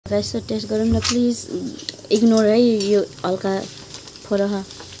हल्का यसो टेस्ट गरौँ न प्लिज इग्नोर है यो हल्का फोरह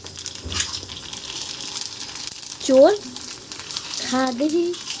चोर खाँदै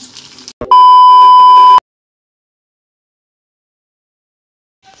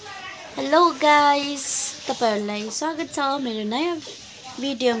हेलो गाइस तपाईहरुलाई स्वागत छ मेरो नयाँ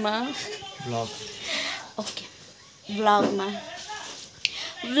भिडियोमा blog okay ब्लगमा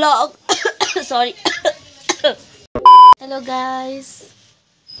blog sorry hello guys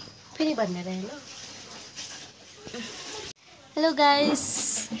फेरि भन्ने रहे hello guys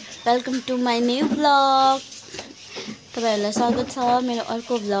welcome to my new blog तपाईहरुलाई स्वागत छ मेरो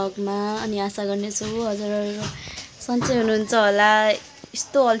अर्को ब्लगमा अनि आशा गर्नेछु हजुरहरु सन्चै हुनुहुन्छ होला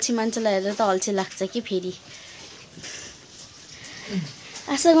यस्तो अल्छी मान्छेलाई हेरेर त अल्छी लाग्छ कि फेरि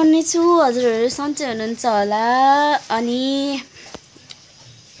आशा गर्नेछु हजुरहरु सन्चै हुनुहुन्छ होला अनि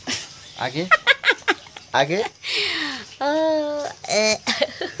आगे आगे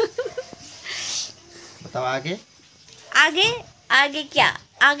बताओ आगे आगे आगे क्या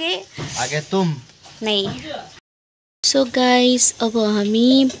आगे आगे तुम नहीं सो गाइस अब हामी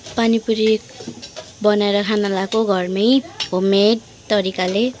पानीपुरी बनाएर खान लागेको घरमै होममेड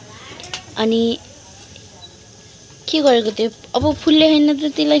तरिकाले अनि के गरेको थियो अब फुल्ले हैन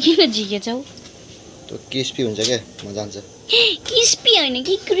त त्यसलाई किन झिकेछौ त्यो क्रिस्पी हुन्छ के मजा आउँछ क्रिस्पी हैन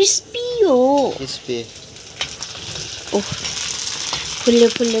कि क्रिस्पी हो क्रिस्पी ओह फुल्ले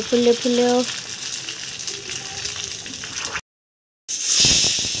फुल्ले फुल्ले फुल्ले हो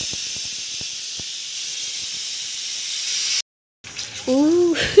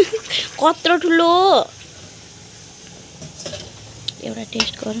कत्रो ठुलो एउटा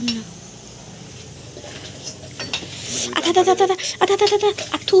टेस्ट गरौँ न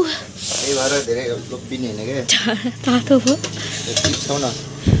आथु ए भएर धेरै लोपिने हैन के तातो हो चिप्स खाऊ न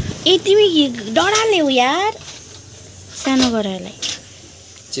ए तिमी डराले हो यार सानो गरालाई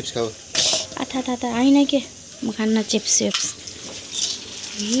चिप्स खाऊ आथा हैन के म खान्न चिप्स चिप्स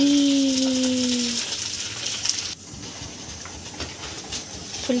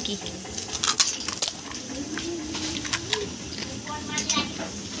फुल्की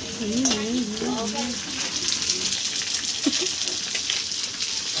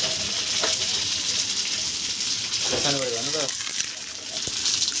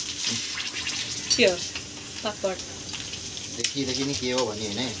पापड देखि नि के हो भन्ने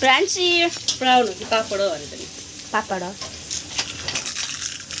हैन फ्रान्सी ब्राउन हो कि पापड हो भने पनि पापड हो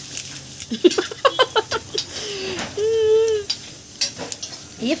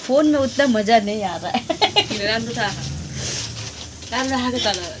ये फोन में उतना मजा नहीं आ रहा है किन राम्रो था राम्रो आएको त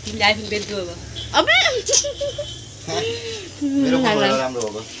तिमीले आइफोन बेच्दियो अब अबे मेरो फोन राम्रो हो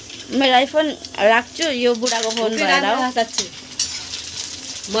मेरो आइफोन राख्छु यो बुढाको फोन भएर हो साच्चै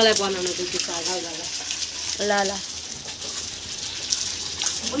मलाई बनाउन त त्यो सागा होला ल ल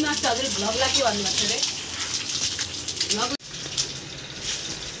उनी अस्ति हजुर भ्लगलाई के भन्नुभएको थियो रे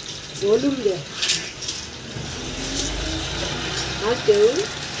भोल्युम दे आजकल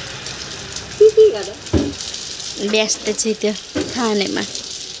के गर्दा व्यस्त छ त्यो खानेमा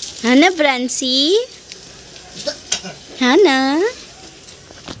हैन फ्रान्सी हैन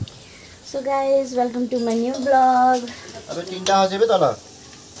so guys welcome to my new blog अब 3टा बजे बे तल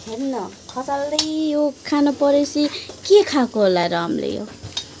हेर्न खसाल्दै यो खान परेपछि के खाएको होला र हामीले यो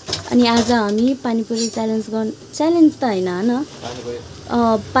अनि आज हामी पानीपुरी च्यालेन्ज त हैन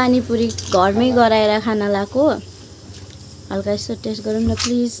पानीपुरी घरमै गराएर खान लागेको हल्का यसो टेस्ट गरौँ न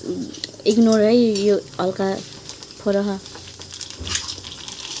प्लिज इग्नोर है यो हल्का फोरह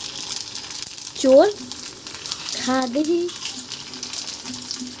चोर खाँदै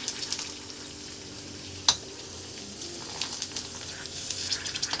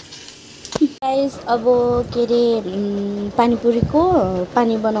गाइस अब के रे पानीपुरीको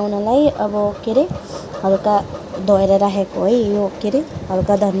पानी बनाउनलाई अब के रे हल्का धोएर राखेको है यो के रे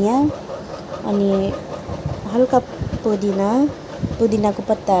हल्का धनिया अनि हल्का पुदिनाको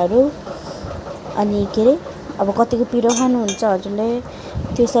पत्ताहरू अनि के रे अब कतिको पिरो खानुहुन्छ हजुरले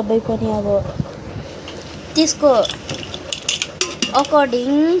त्यो सबै पनि अब त्यसको अकर्डिङ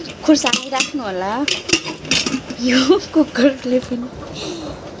खुर्सानी राख्नु होला यो कुकरले पनि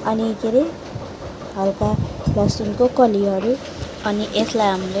अनि के रे हल्का लसुनको कलीहरू अनि यसलाई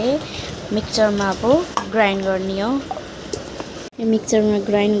हामीले मिक्सचरमा अब ग्राइन्ड गर्ने हो यो मिक्सचरमा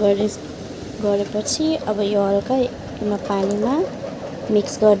ग्राइन्ड गरेपछि अब यो हल्का पानीमा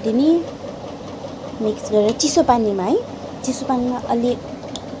मिक्स गरिदिने मिक्स गरेर चिसो पानीमा अलि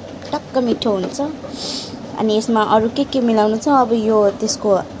टक्क मिठो हुन्छ अनि यसमा अरू के मिलाउनु छ अब यो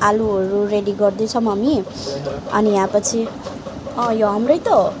त्यसको आलुहरू रेडी गर्दैछौँ हामी अनि यहाँ पछि यो हाम्रै त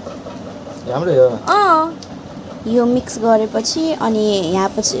हो हाम्रै हो यो मिक्स गरेपछि अनि यहाँ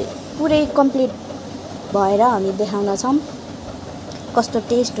पछि पुरै कम्प्लिट भएर हामी देखाउन छौँ कस्तो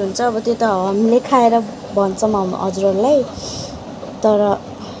टेस्ट हुन्छ। अब त्यो त हामीले खाएर भन्छौँ हजुरहरूलाई, तर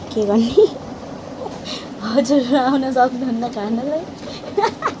के गर्ने हजुर आउन सक्नुहुन्न खानलाई।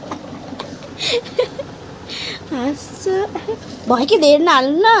 हाँस्छु भयो कि धेरै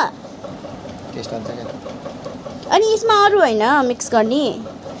नहाल्नु न। टेस्ट आउँछ क्या। अनि यसमा अरू होइन मिक्स गर्ने।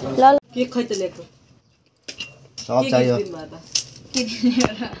 ल के खै त ल्याएको सब चाहियो। के दिने र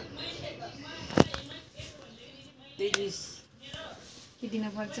के दिन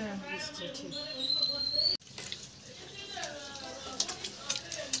पर्छ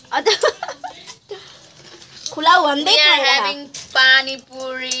खुला भन्दै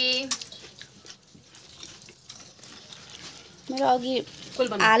पानीपुरी। मेरो अघि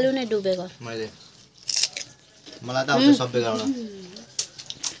आलु नै डुबेको। मलाई त आउँछ सबै गराउन।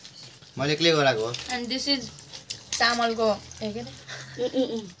 मैले एक्लै गराएको हो। एन्ड दिस इज चामलको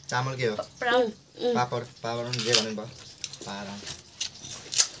चामल के हो? पापड पापड जे भन्नु भयो। पारा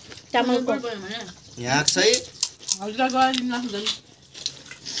चामलको यहाँ चाहिँ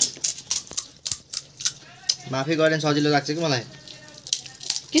माफी गरेर सजिलो लाग्छ कि मलाई।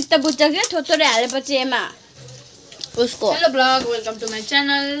 चित्त बुझ्छ कि थोथोरै हालेपछि एमा उसको। Hello blog, welcome to my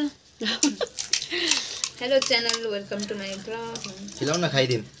channel. Hello channel, welcome to my blog. खिलाउन न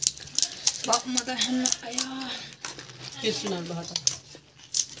खाइदिउँ। म त खान्न आयो के सुनाउनु भयो त।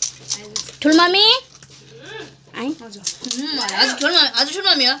 ठुलमम्मी आइ हजुर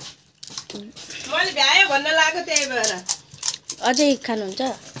ठुलमम्मी हो। मैले भ्यायो भन्न लाग्यो त्यही भएर। अझै खानुहुन्छ?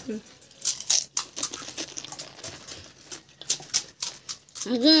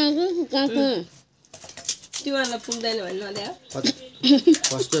 तिमीहरूलाई पुग्दैन भन्नु नल्यायो।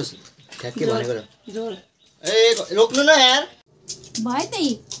 कस्तो ठ्याक्कै भनेको र। जोर ए रोक्नु न यार। भयो त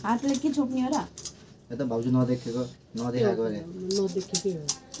हातले के छोप्ने हो र? यो त भाउजू नदेखेको नदेखाएको अरे। नदेखेकै हो।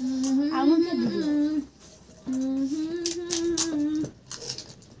 आउनु के दिदी?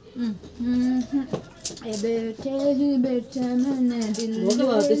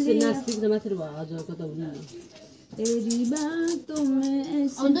 त्यसै नास्तिक त मात्र भयो हजुरको त हुनु नि। दुई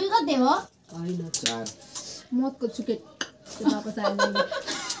कति हो? होइन 4 मतको चुकेट वापस आयो।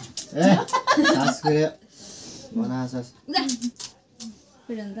 ए सास गरे बना सास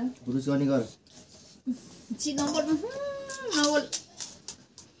पुरुष गर्ने गर।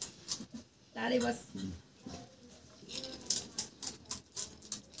 टाढै बस।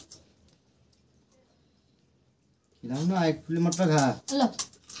 खिलाउनु एक फुली मात्र खा। ल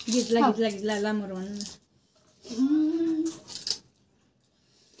गीत लामो भन्नु।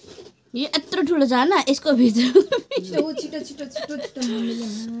 यो यत्रो ठुलो छ न, यसको भित्र छिटो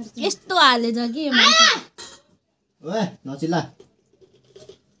यस्तो हालेछ कि ओए नचिल्ला।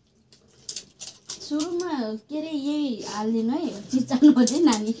 सुरुमा के अरे यही हालिदिनु है, चिचाउनु पर्छ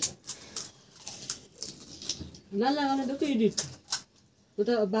नानी। नलागाउने त एडिट उ त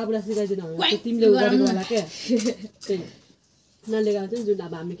बाबुलाई सिकाइदिनु भने तिमीले गरेको होला क्या। त्यही नलेगाएको चाहिँ जुन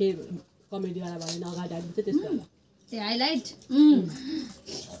अब हामी केही कमेडीवाला भयो भने अगाडि आइदिन्छ त्यस्तो होला। ए हाइलाइट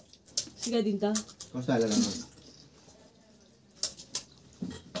सिकाइदिनु त। कस्तो हालेर गर्नु?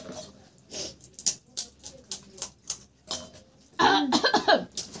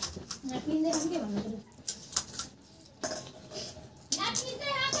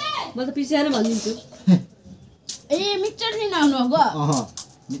 म त पिसिआएर भनिदिन्छु। ए मिक्सचर लिन आउनु अब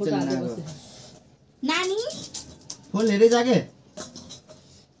मिक्सचर लिन आएको। नानी फोन हेरै जाके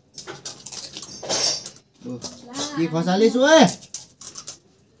के खसालिस ओए?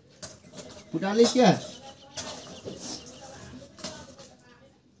 फुटालिस क्या?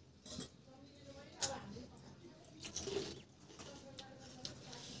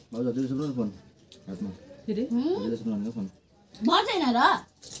 हजुर हजुर सुन्नु फोन हातमा फेरि हजुरले सुन्नु फोन बज्दैन र?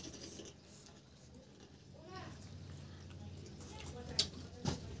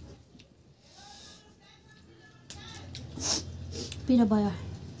 पिरो भयो।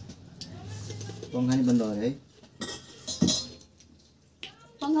 पंखा नि बन्द गरे है।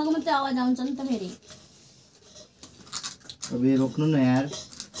 पंखाको मात्रै आवाज आउँछ नि त फेरि। अब यो रोक्नु न यार।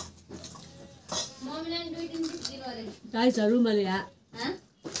 टाइसहरू मैले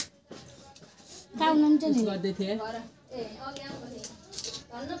कहाँ हुनुहुन्छ नि? गर्दै थिएँ।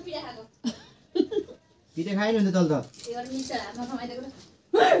 पिठे खाएन नि त तल त।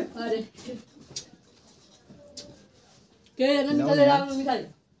 अरे के हेर्नु नि तले राम्रो मिठाई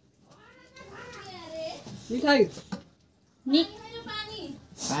मिठाई नि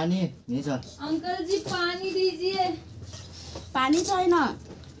पानी नि छ। अंकल जी पानी दीजिए। पानी छैन।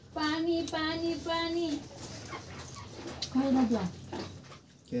 पानी पानी पानी खै न दिया।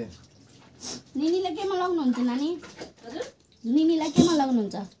 के निनीलाई केमा लगाउनुहुन्छ नानी? हजुर निनीलाई केमा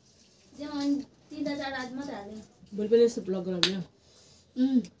लगाउनुहुन्छ? जेमा 3-4 आज मात्र हाल्ने भोलि पनि यस्तो ब्लग गराउने हो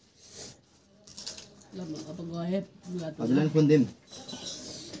उम् ल म अब गए लुगा धुन। हजुरलाई फोन दिउँ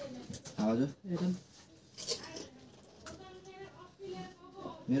हजुर हेरौँ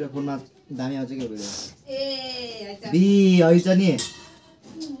मेरो फोनमा दामी आउँछ के भिडियो ए अच्छा बी आइछ नि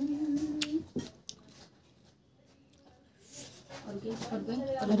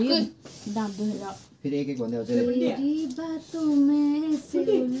अरे दाँत दुखेर फेरि एक भन्दै आउँछ तेरी बातों में से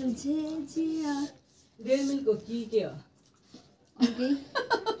उलझे जिया। डेढ मिलको के हो ओके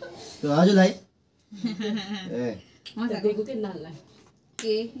त्यो हजुरलाई ए दिएको के नानलाई ए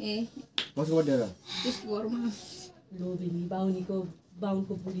कसको बर्थडे हो र त्यसको घरमा लोबिनी बाहुनको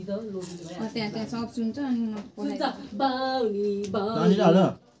बुढी त लोबिनी भयो त्यहाँ सब सुन्छ अनि म सुन्छ बाहुनी नानीले हाल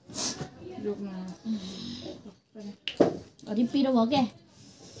अरे पिरो भयो क्या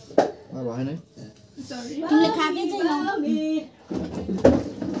भएन है तिमीले खाएकै छैनौ।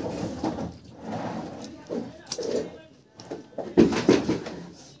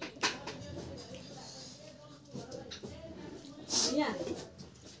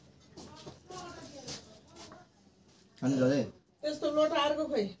 अनि दादा यस्तो लोटा अर्को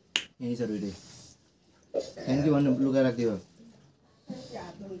खोइ यहीँ छ रुइडे थ्याङ्क यू भन्नु लुगा राखिदियो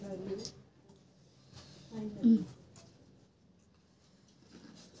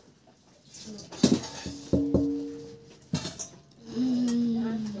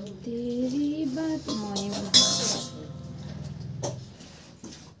तेरी बात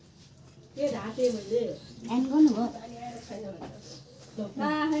के ढाटे मैले एन्ड गर्नुभयो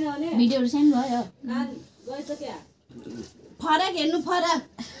भिडियोहरू सेन्ड भयो गएछ क्या फरक हेर्नु फरक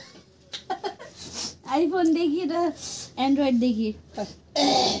आइफोनदेखि र एन्ड्रोइडदेखि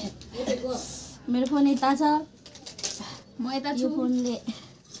मेरो फोन यता छ म यता छु फोनले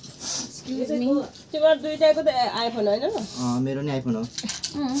तिम्रो दुईटाको त आइफोन होइन र मेरो नि आइफोन हो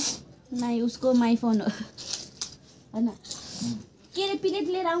नाइ उसको माई फोन हो होइन के अरे प्लेट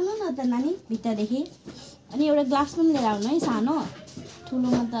लिएर आउनु न त नानी भित्रदेखि अनि एउटा ग्लास पनि लिएर आउनु है सानो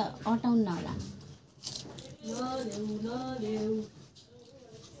ठुलोमा त अटाउनु होला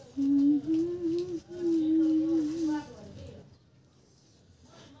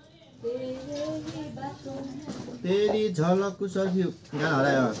तेरी झलकको सल्फी गाना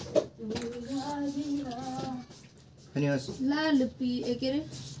हरायो अनि होस् लाल के अरे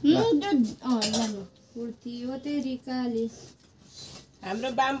जानु कुर्ती हो तेरी काली हाम्रो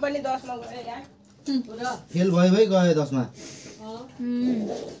बाम पनि 10 मा गयो यार र फेल भयो गयो 10 मा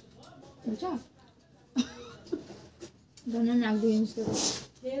हुन्छ भन्न नाग्दैन यसको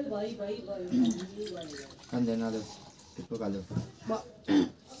फेल भयो कान्दैन नाल्यो टिप्पो काल्यो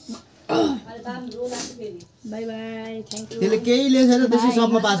अरे बाम रो लाग्छ फेरि बाई बाई थ्याङ्क यू त्यसले केही लेखेर त्यसै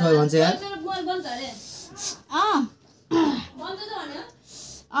सबमा पास भयो भन्छ यार मेरो मोबाइल बन्द छ अरे बन्द त भन्यो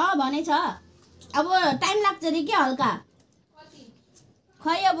भनेछ अब टाइम लाग्छ अरे के हल्का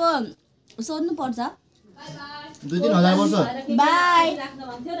खै अब सोध्नु पर्छ 2-3 हजार वर्ष बाई राख्न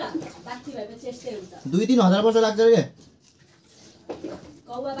भन्थ्यो र बाठी भएपछि यस्तै हुन्छ 2-3 हजार वर्ष लाग्छ रे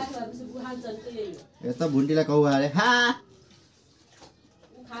कौवा बाठी भएपछि बुहान चल्छ यही हो यता भुन्टीलाई कौवा अरे हा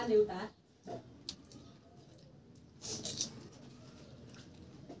उखान एउटा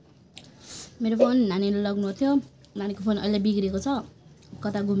मेरो फोन नानीले लग्नु थियो नानीको फोन अहिले बिग्रेको छ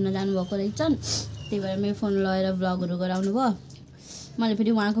कता घुम्न जानुभएको रहेछन् त्यही भएर मेरो फोन लगेर भ्लगहरू गराउनु भयो मैले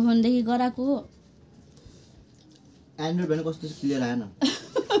फेरि उहाँको फोनदेखि गराएको एन्ड्रोइड भने कस्तो क्लियर आएन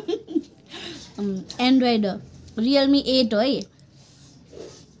एन्ड्रोइड रियलमी 8 हो है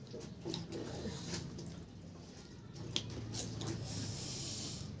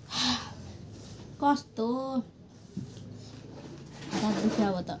कस्तो दाँत दुख्यो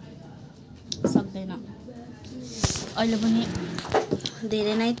अब त सक्दैन अहिले पनि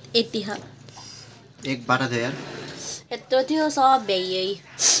धेरै नै यति छ एक बाटा थियो यार यत्रो थियो सब भ्याइ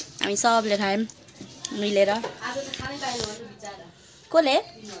हामी सबले खायौँ मिलेर आज त खानै पाएन भने बिचारा कसले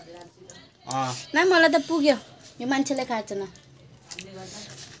अँ न मलाई त पुग्यो यो मान्छेले खाएछ न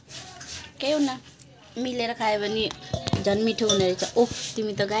केही हुन्न मिलेर खायो भने झन् मिठो हुने रहेछ ओह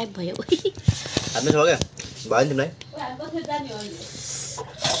तिमी त गायब भयो हामी छ क्या भयो नि तिमीलाई ओ हामी कतै जाने हो अहिले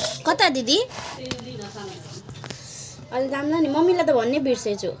कता दिदी त्यही दिन सामान अहिले जाम्ला नि मम्मीलाई त भन्नै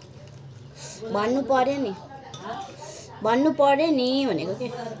बिर्सेछु भन्नु पर्यो नि भनेको के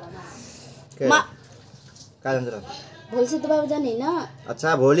के मा कहाँ जान्छ र भोलि त बाबु जाने होइन अच्छा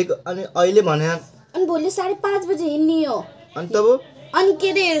भोलि अनि अहिले भने अनि भोलि 5:30 बजे हिँड्ने हो अनि तब अनि के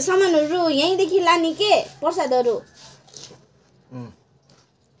अरे सामानहरू यहीँदेखि लाने के प्रसादहरू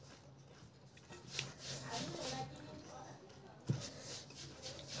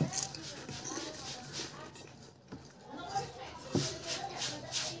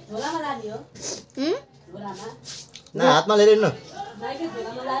झोलामा लाने हो हुँ झोलामा न हातमा लिएर हिँड्नु नाइकै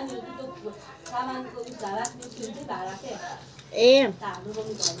झोलामा लाने हो कि त्यो सामानको उस राख्ने जुन चाहिँ भाडा के ए हाम्रो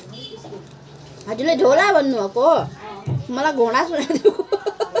मम्मी घरमा पनि त्यसको हजुरले झोला भन्नुभएको मलाई घोडा सुनाइदियो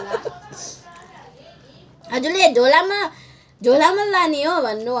हजुरले झोलामा लाने हो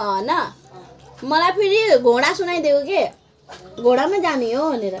भन्नु होइन मलाई फेरि घोडा सुनाइदिएको के घोडामा जाने हो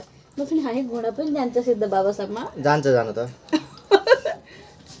भनेर म पनि हाने घोडा पनि जान्छ सिद्ध बाबासम्म जान्छ जानु त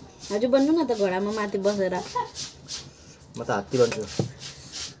हजुर भन्नु न त घोडामा माथि बसेर म त हात्ती भन्छु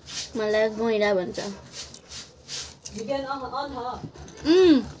मलाई गैँडा भन्छ भिडियो अन ह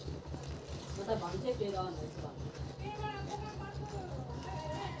म त भन्थे फेरि अन हुन्छ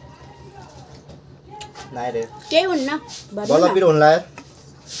नाइ रे केही हुन्न भन्नु बल्ल न। पिरो हुन लाग्यो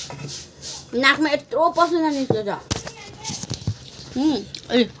नाकमा यत्रो पसिना निस्केछ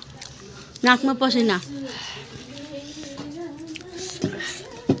ए नाकमा पसिना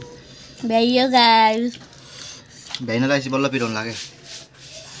भ्याइयो गाइस भ्याइनलाई चाहिँ बल्ल पिरो हुन लाग्यो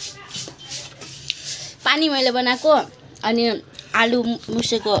पानी मैले बनाएको अनि आलु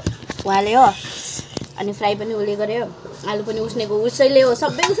मुसेको उहाल्यो अनि फ्राई पनि उसले गर्यो आलु पनि उस्नेको उसैले हो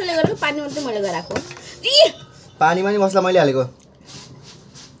सबै उसैले गरेको पानी मात्रै मैले गराएको पानीमा नि मसला मैले हालेको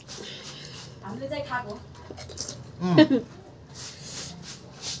हामीले चाहिँ खाएको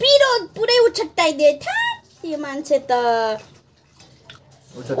पिरो पुरै उछट्टाइदिए था यो मान्छे त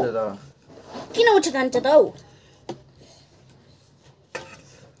उछट्यो त किन उछटान्छ त हौ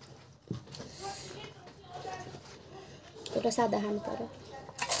एउटा सादा खानु पर्यो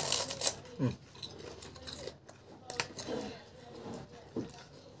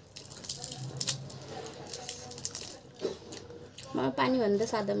मलाई पानी भन्दा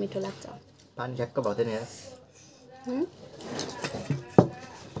सादा मिठो लाग्छ पानी ठ्याक्क भएको थिएन यार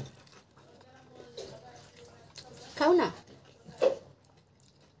खाऊ न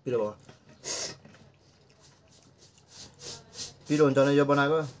पिरो भयो पिरो हुन्छ भने यो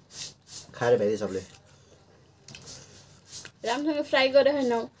बनाएको खाएर भ्याइदियो सबले राम्रोसँग फ्राई गरेर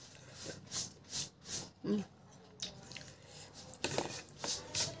खानौ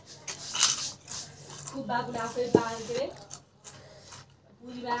खुब बाबुले आफै बाँधेर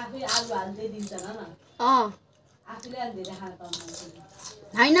पुरीमा आफै आलु हाल्दै दिन्छ न आफूले अलि धेरै खान पाउनु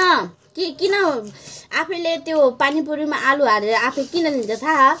होइन किन आफैले त्यो पानीपुरीमा आलु हालेर आफै किन लिन्छ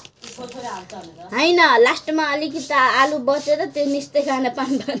थाहा थोरै हाल्छ भनेर होइन लास्टमा अलिकति आलु बचेर त्यो निस्दै खान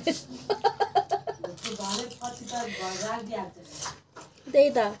पानी भने त्यो घरै पछि त घर राखिदिइहाल्छ त्यही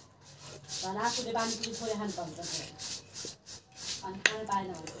त झन् आफूले पानीपुरी थोरै खान पाउँछ अनि खान पाएन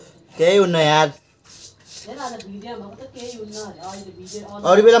भने केही हुन्न यार हेर आज भिडियोमा त केही हुन्न अरे अहिले भिडियो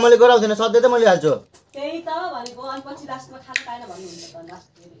अरू बेला मैले गराउँदैन सधैँ त मैले हाल्छु त्यही त भनेको अनि पछि लास्टमा खान पाएन भन्नुहुन्छ त लास्ट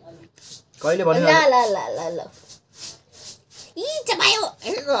फेरि अलि कहिले ल भन्यो ल ल ल ल इ चपायो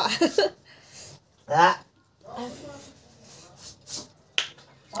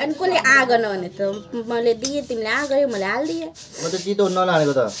अनि कसले आ गर्न भने त मैले दिएँ तिमीले आ गऱ्यो मैले हालिदिएँ म त चितो हुन्न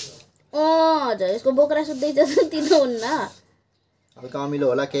नहालेको त हजुर यसको बोक्रा सुत्दैछ तितो हुन्न अब कमिलो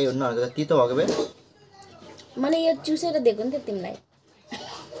होला केही हुन्न भनेको त तितो भएको भए मैले यो चुसेर दिएको नि त तिमीलाई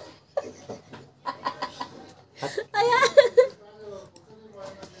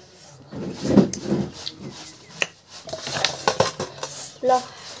ल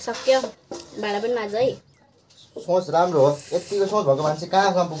सक्यो भाँडा पनि माझ है सोच राम्रो हो यतिको सोच भएको मान्छे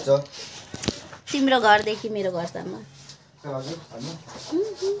कहाँसम्म पुग्छ तिम्रो घरदेखि मेरो घरसम्म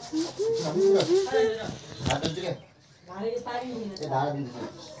घाँडे पानी हुँदैन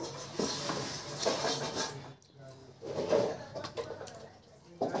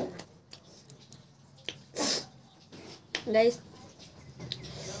गाइस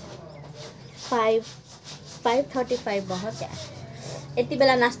 5:35 भयो क्या यति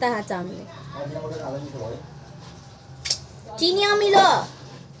बेला नास्ता खान्छ हामीले चिनी अमिलो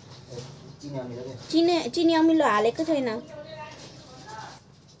चिनी अमिलो हालेको छैन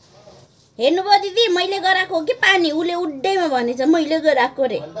हेर्नुभयो दिदी मैले गराएको हो कि पानी उसले उड्डैमा भनेछ मैले गराएको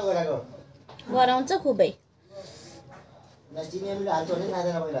रे गराउँछ खुबै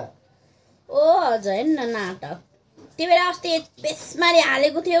ओ हजुर हेर्न नाटक त्यो बेला अस्ति बेसमारी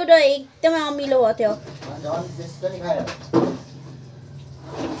हालेको थियो र एकदमै अमिलो भएको थियो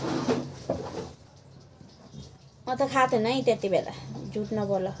म त खाएको थिएन है त्यति बेला झुट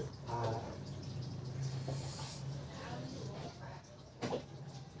नबोल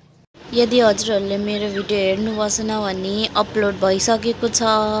यदि हजुरहरूले मेरो भिडियो हेर्नुभएको छैन भने अपलोड भइसकेको छ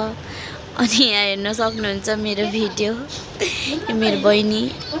अनि यहाँ हेर्न सक्नुहुन्छ मेरो भिडियो मेरो बहिनी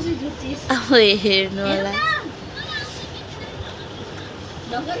अब हेर्नु होला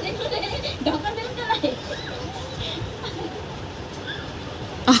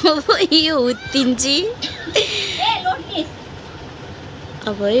अब यो उत्तिन्छ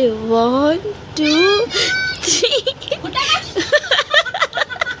अब 1 2 3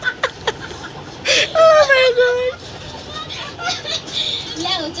 Oh my god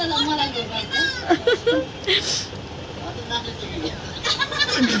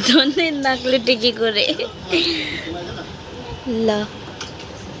झन्डै नाकले टेकेको रे ल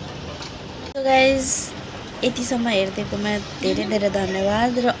गाइज यतिसम्म हेरिदिएकोमा धेरै धेरै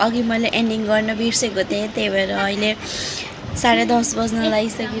धन्यवाद र अघि मैले एन्डिङ गर्न बिर्सेको थिएँ त्यही भएर अहिले 10:30 बज्न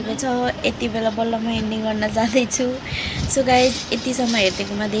लागिसकेको छ यति बेला बल्ल म एन्डिङ गर्न जाँदैछु सो गाइज यतिसम्म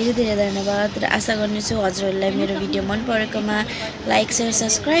हेरिदिएकोमा धेरै धेरै धन्यवाद र आशा गर्छु हजुरहरूलाई मेरो भिडियो मन परेकोमा लाइक शेयर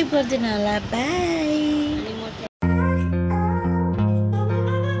सब्सक्राइब गरिदिनु होला बाई